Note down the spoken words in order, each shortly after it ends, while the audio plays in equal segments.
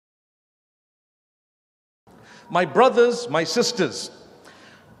My brothers, my sisters,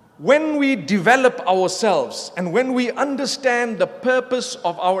 when we develop ourselves and when we understand the purpose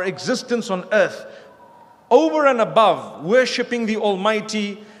of our existence on earth, over and above worshipping the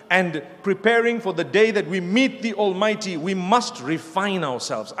Almighty and preparing for the day that we meet the Almighty, we must refine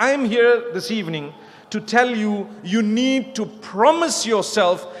ourselves. I am here this evening to tell you, you need to promise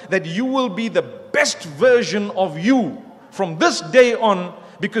yourself that you will be the best version of you from this day on,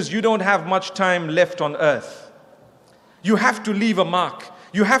 because you don't have much time left on earth. You have to leave a mark.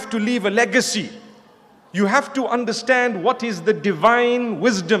 You have to leave a legacy. You have to understand what is the divine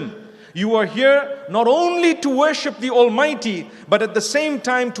wisdom. You are here not only to worship the Almighty, but at the same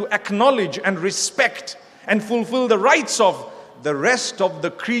time to acknowledge and respect and fulfill the rights of the rest of the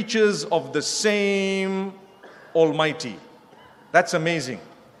creatures of the same Almighty. That's amazing.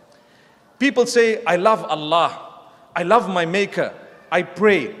 People say, I love Allah. I love my Maker. I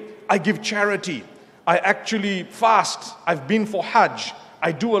pray. I give charity. I actually fast. I've been for Hajj.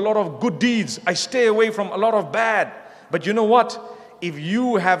 I do a lot of good deeds. I stay away from a lot of bad. But you know what? If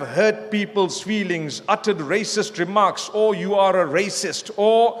you have hurt people's feelings, uttered racist remarks, or you are a racist,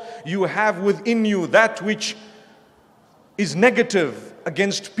 or you have within you that which is negative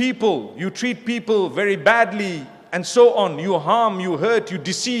against people, you treat people very badly, and so on, you harm, you hurt, you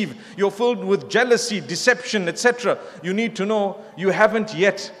deceive, you're filled with jealousy, deception, etc. You need to know you haven't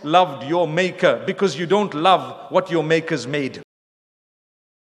yet loved your Maker, because you don't love what your Maker's made.